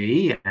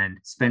TV and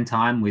spend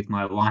time with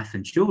my wife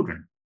and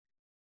children.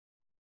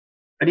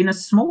 But in a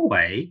small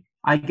way,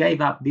 I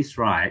gave up this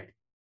right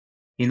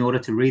in order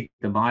to read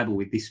the Bible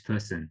with this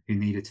person who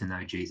needed to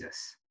know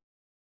Jesus.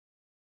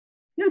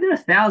 There are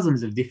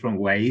thousands of different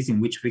ways in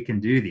which we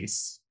can do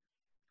this,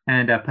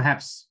 and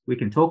perhaps we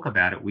can talk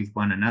about it with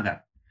one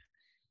another.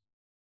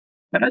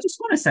 But I just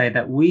want to say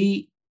that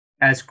we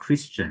as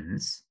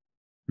Christians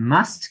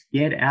must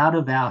get out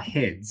of our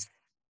heads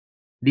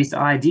this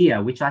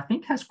idea, which I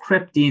think has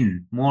crept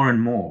in more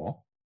and more,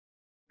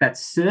 that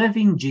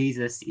serving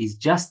Jesus is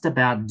just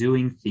about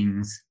doing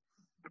things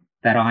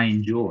that I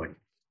enjoy,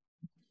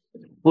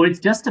 or it's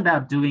just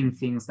about doing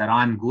things that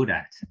I'm good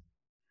at,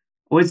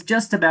 or it's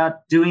just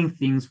about doing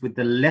things with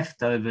the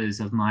leftovers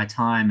of my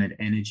time and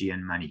energy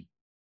and money.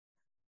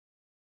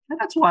 And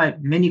that's why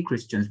many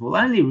Christians will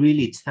only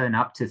really turn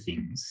up to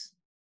things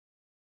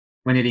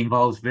when it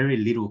involves very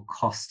little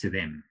cost to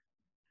them,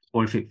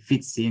 or if it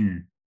fits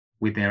in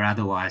with their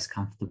otherwise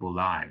comfortable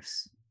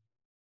lives.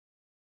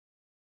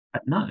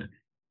 But no,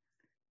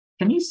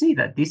 can you see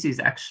that this is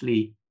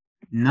actually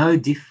no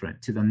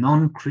different to the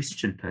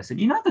non-Christian person?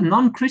 The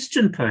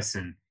non-Christian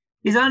person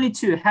is only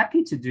too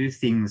happy to do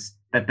things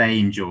that they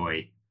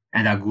enjoy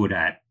and are good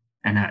at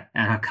and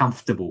are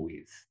comfortable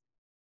with.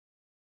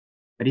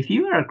 But if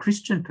you are a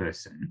Christian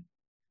person,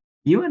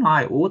 you and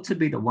I ought to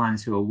be the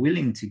ones who are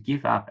willing to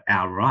give up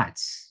our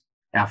rights,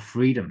 our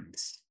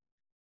freedoms,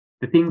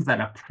 the things that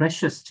are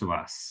precious to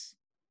us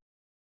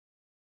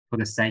for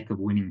the sake of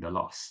winning the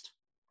lost.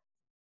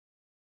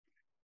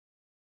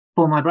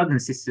 For my brothers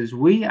and sisters,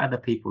 we are the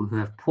people who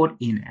have put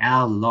in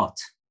our lot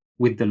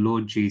with the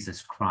Lord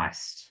Jesus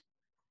Christ,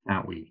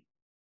 aren't we?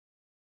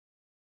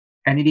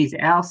 And it is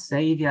our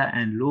Savior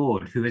and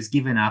Lord who has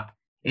given up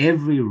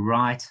every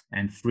right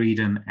and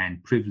freedom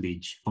and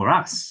privilege for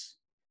us.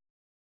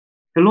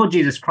 The Lord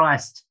Jesus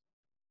Christ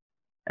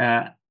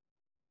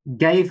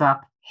gave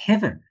up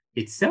heaven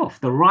itself,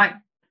 the right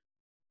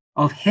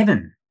of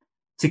heaven,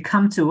 to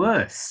come to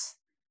earth,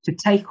 to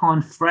take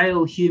on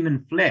frail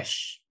human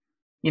flesh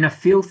in a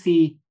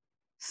filthy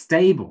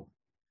stable,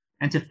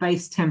 and to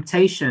face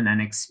temptation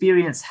and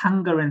experience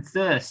hunger and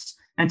thirst,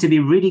 and to be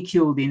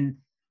ridiculed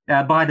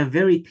by the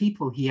very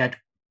people he had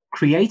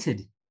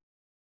created,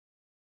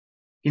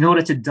 in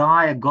order to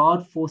die a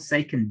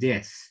God-forsaken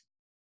death,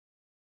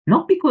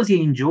 not because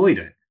he enjoyed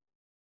it.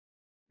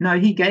 No,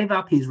 he gave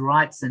up his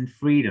rights and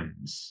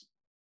freedoms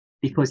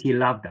because he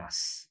loved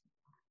us,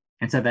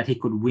 and so that he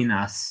could win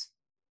us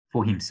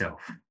for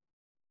himself.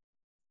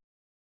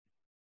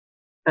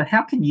 So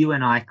how can you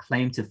and I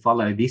claim to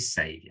follow this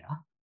Savior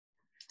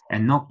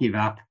and not give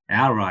up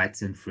our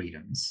rights and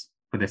freedoms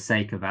for the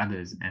sake of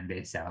others and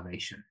their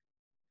salvation?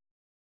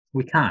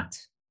 We can't.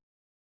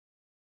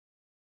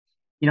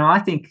 I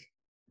think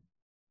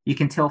you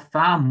can tell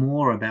far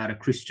more about a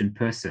Christian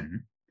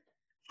person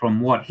from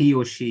what he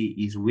or she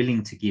is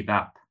willing to give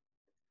up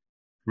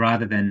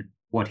rather than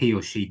what he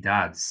or she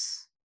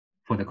does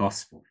for the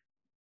gospel.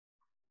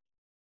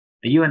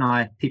 Are you and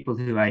I people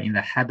who are in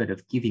the habit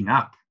of giving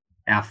up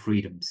our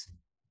freedoms,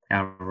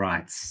 our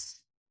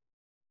rights,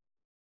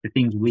 the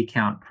things we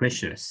count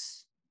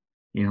precious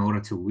in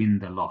order to win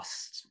the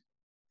lost?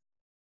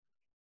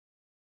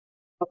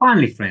 But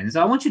finally, friends,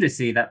 I want you to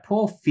see that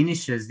Paul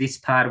finishes this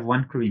part of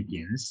 1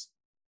 Corinthians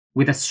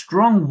with a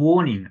strong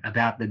warning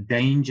about the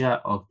danger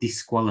of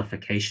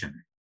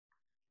disqualification.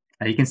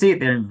 You can see it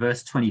there in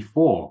verse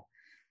 24,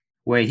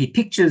 where he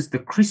pictures the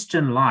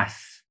Christian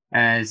life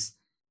as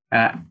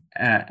an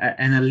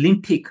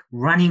Olympic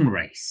running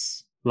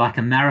race, like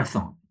a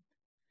marathon.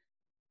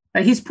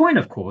 His point,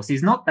 of course,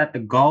 is not that the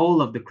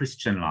goal of the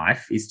Christian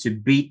life is to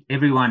beat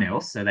everyone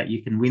else so that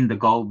you can win the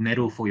gold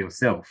medal for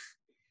yourself.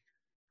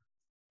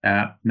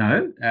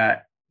 No,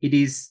 it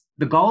is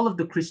the goal of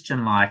the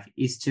Christian life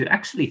is to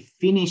actually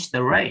finish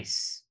the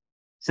race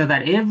so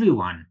that every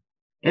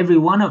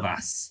one of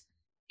us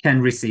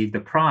can receive the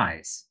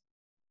prize.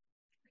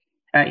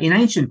 In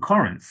ancient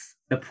Corinth,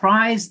 the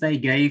prize they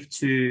gave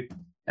to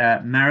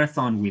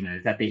marathon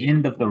winners at the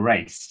end of the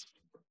race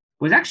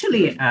was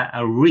actually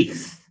a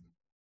wreath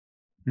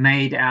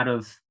made out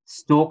of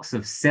stalks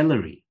of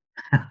celery,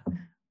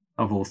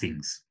 of all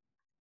things.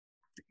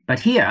 But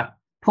here,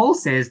 Paul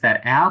says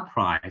that our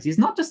prize is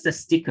not just a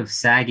stick of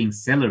sagging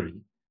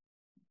celery,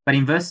 but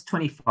in verse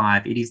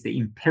 25, it is the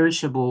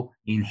imperishable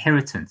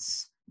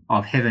inheritance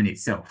of heaven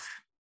itself.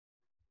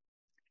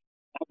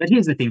 But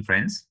here's the thing,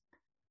 friends.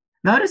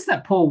 Notice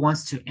that Paul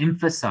wants to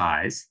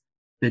emphasize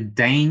the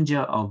danger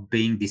of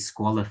being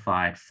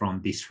disqualified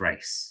from this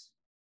race.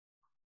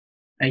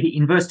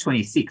 In verse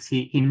 26,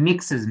 he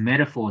mixes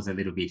metaphors a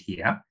little bit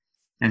here.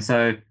 And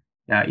so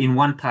in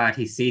one part,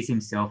 he sees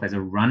himself as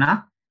a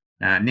runner.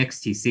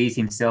 Next, he sees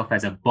himself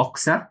as a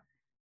boxer.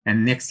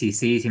 And next, he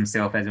sees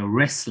himself as a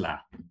wrestler.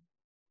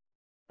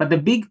 But the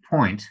big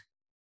point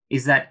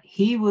is that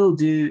he will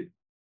do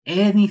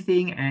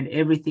anything and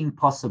everything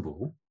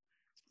possible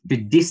to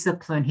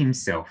discipline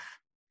himself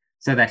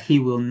so that he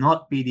will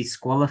not be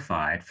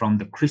disqualified from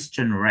the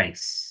Christian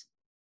race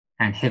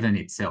and heaven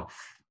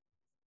itself.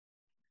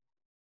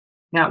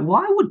 Now,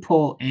 why would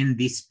Paul end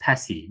this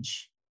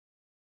passage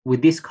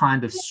with this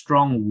kind of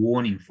strong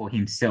warning for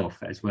himself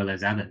as well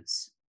as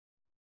others?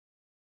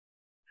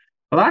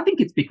 Well, I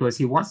think it's because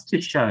he wants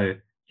to show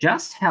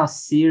just how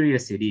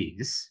serious it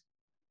is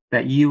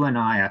that you and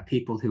I are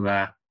people who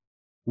are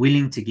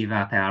willing to give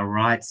up our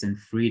rights and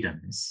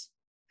freedoms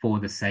for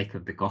the sake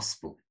of the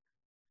gospel.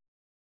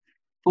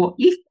 For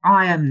if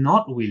I am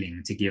not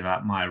willing to give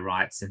up my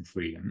rights and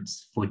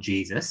freedoms for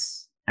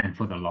Jesus and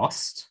for the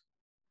lost,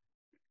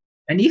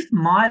 and if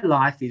my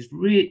life is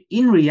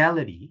in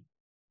reality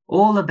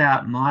all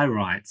about my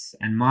rights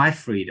and my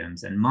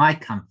freedoms and my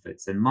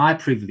comforts and my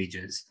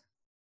privileges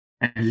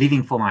and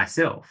living for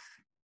myself,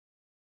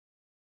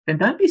 then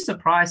don't be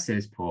surprised,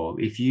 says Paul,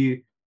 if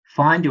you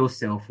find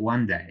yourself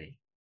one day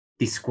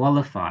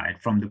disqualified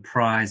from the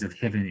prize of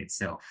heaven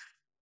itself.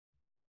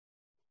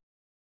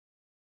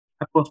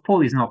 Of course,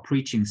 Paul is not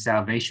preaching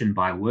salvation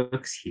by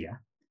works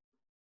here,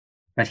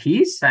 but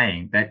he is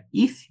saying that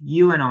if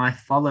you and I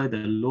follow the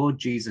Lord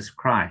Jesus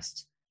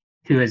Christ,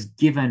 who has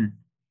given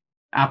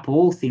up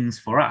all things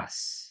for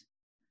us,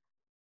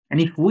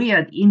 and if we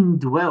are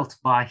indwelt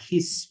by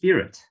his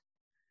Spirit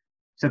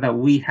so that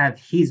we have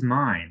his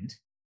mind,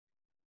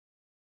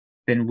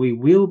 then we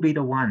will be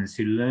the ones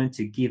who learn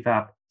to give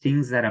up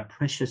things that are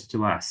precious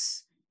to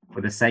us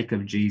for the sake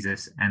of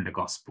Jesus and the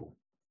gospel.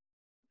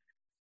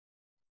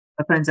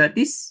 But friends,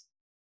 this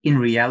in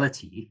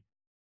reality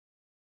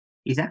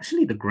is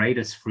actually the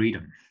greatest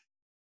freedom.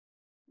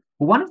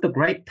 One of the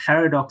great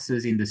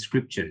paradoxes in the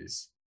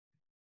scriptures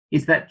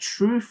is that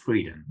true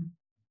freedom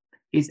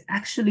is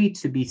actually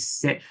to be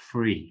set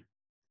free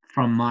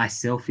from my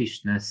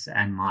selfishness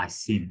and my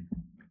sin.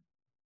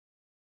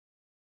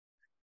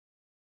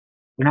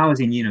 When I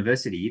was in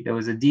university, there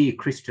was a dear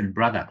Christian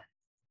brother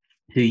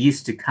who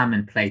used to come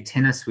and play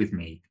tennis with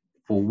me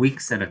for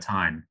weeks at a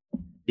time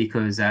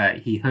because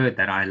he heard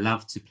that I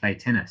loved to play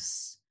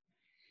tennis.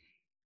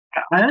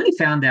 I only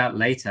found out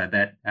later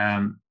that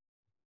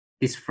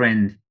this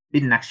friend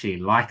didn't actually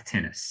like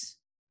tennis.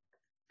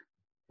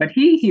 But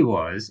here he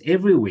was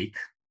every week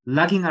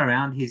lugging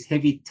around his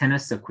heavy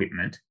tennis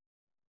equipment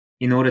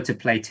in order to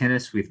play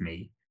tennis with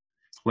me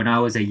when I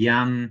was a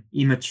young,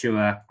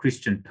 immature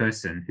Christian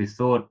person who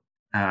thought,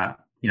 I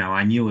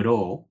knew it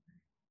all.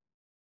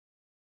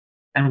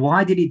 And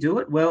why did he do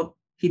it? Well,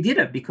 he did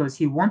it because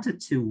he wanted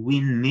to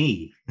win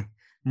me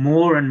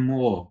more and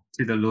more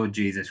to the Lord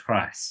Jesus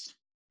Christ.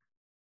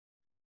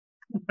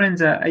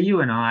 Friends, are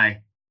you and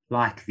I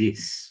like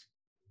this?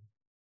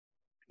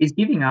 Is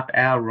giving up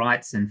our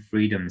rights and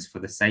freedoms for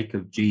the sake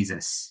of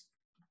Jesus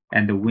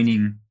and the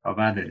winning of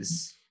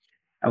others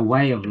a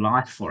way of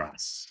life for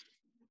us?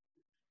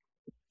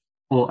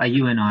 Or are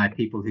you and I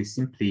people who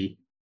simply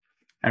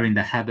are in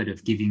the habit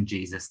of giving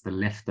Jesus the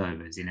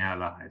leftovers in our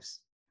lives?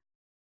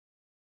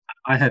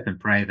 I hope and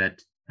pray that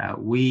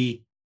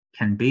we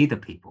can be the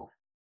people,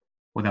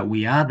 or that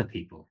we are the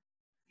people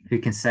who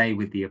can say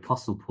with the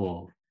Apostle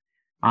Paul,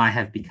 I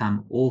have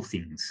become all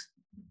things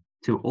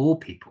to all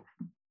people,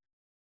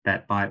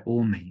 that by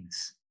all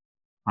means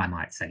I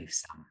might save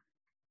some.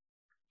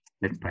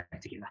 Let's pray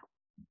together.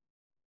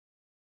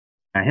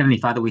 Heavenly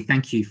Father, we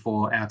thank you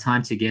for our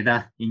time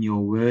together in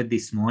your word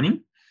this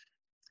morning.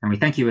 And we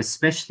thank you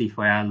especially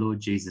for our Lord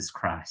Jesus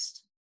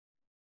Christ.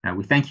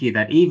 We thank you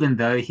that even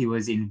though he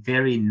was in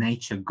very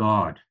nature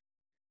God,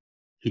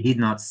 he did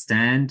not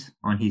stand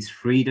on his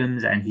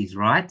freedoms and his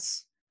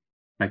rights,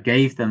 but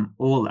gave them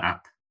all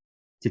up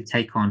to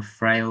take on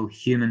frail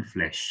human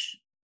flesh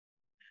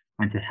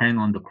and to hang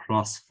on the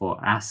cross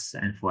for us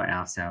and for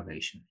our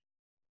salvation.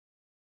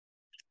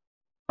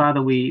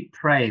 Father, we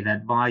pray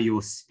that by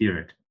your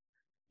Spirit,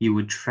 you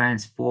would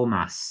transform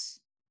us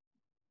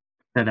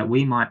so that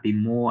we might be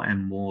more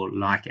and more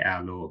like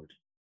our Lord.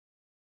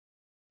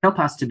 Help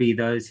us to be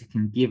those who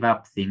can give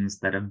up things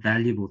that are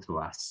valuable to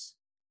us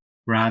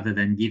rather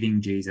than giving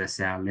Jesus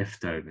our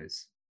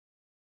leftovers,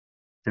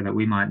 so that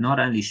we might not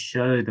only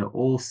show the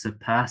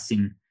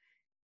all-surpassing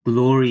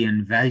glory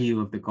and value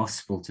of the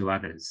gospel to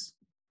others,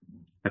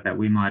 but that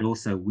we might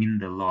also win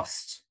the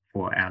lost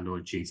for our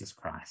Lord Jesus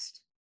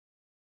Christ.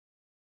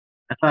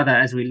 And Father,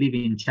 as we live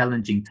in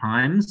challenging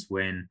times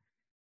when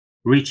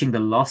reaching the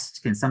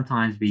lost can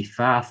sometimes be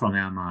far from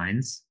our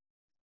minds,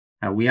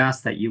 we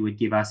ask that you would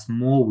give us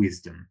more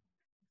wisdom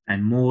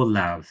and more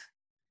love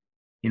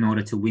in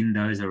order to win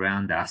those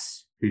around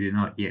us who do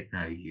not yet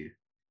know you.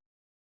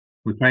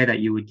 We pray that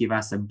you would give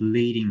us a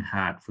bleeding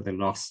heart for the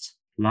lost,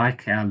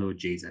 like our Lord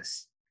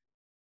Jesus,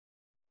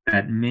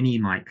 that many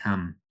might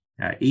come,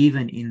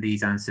 even in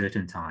these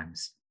uncertain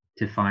times,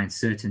 to find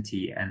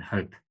certainty and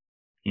hope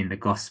in the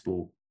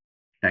gospel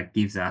that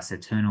gives us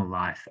eternal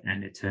life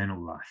and eternal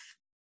life.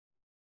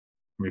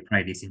 We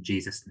pray this in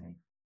Jesus' name.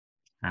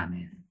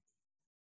 Amen.